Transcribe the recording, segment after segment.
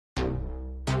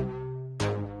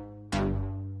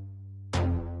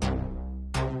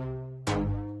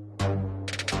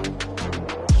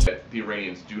the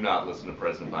Iranians do not listen to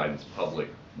President Biden's public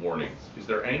warnings. Is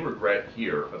there any regret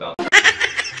here about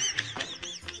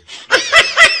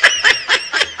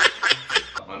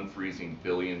unfreezing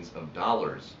billions of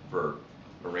dollars for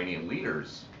Iranian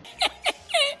leaders?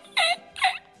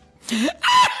 The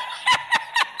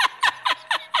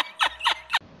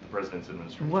president's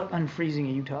administration. What unfreezing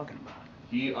are you talking about?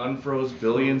 He unfroze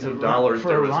billions of dollars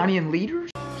for Iranian leaders?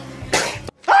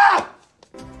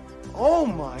 Oh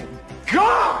my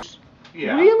God!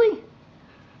 Yeah. Really?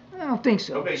 I don't think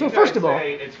so. Okay, So you first guys of all,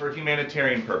 say it's for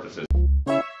humanitarian purposes.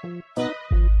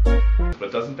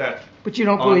 But doesn't that... but you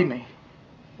don't believe me.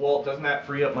 Well, doesn't that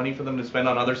free up money for them to spend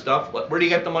on other stuff? Where do you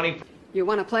get the money from? You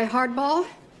want to play hardball?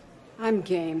 I'm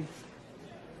game.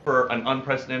 For an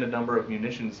unprecedented number of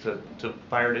munitions to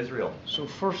fire at Israel? So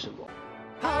first of all,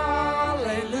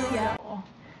 Hallelujah.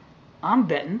 I'm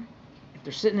betting if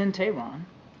they're sitting in Tehran,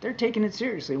 they're taking it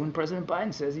seriously when President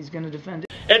Biden says he's going to defend it.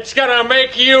 It's gonna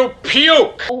make you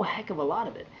puke! A whole heck of a lot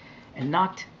of it, and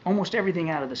knocked almost everything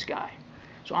out of the sky.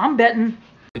 So I'm betting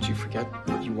Did you forget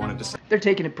what you wanted to say? they're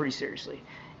taking it pretty seriously.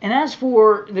 And as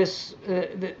for this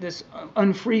this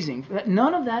unfreezing,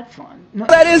 none of that fund,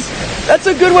 That's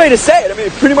a good way to say it. I mean,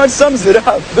 it pretty much sums it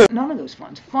up. none of those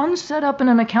funds set up in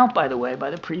an account, by the way, by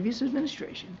the previous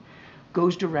administration,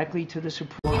 goes directly to the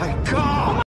Supreme. My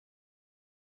God!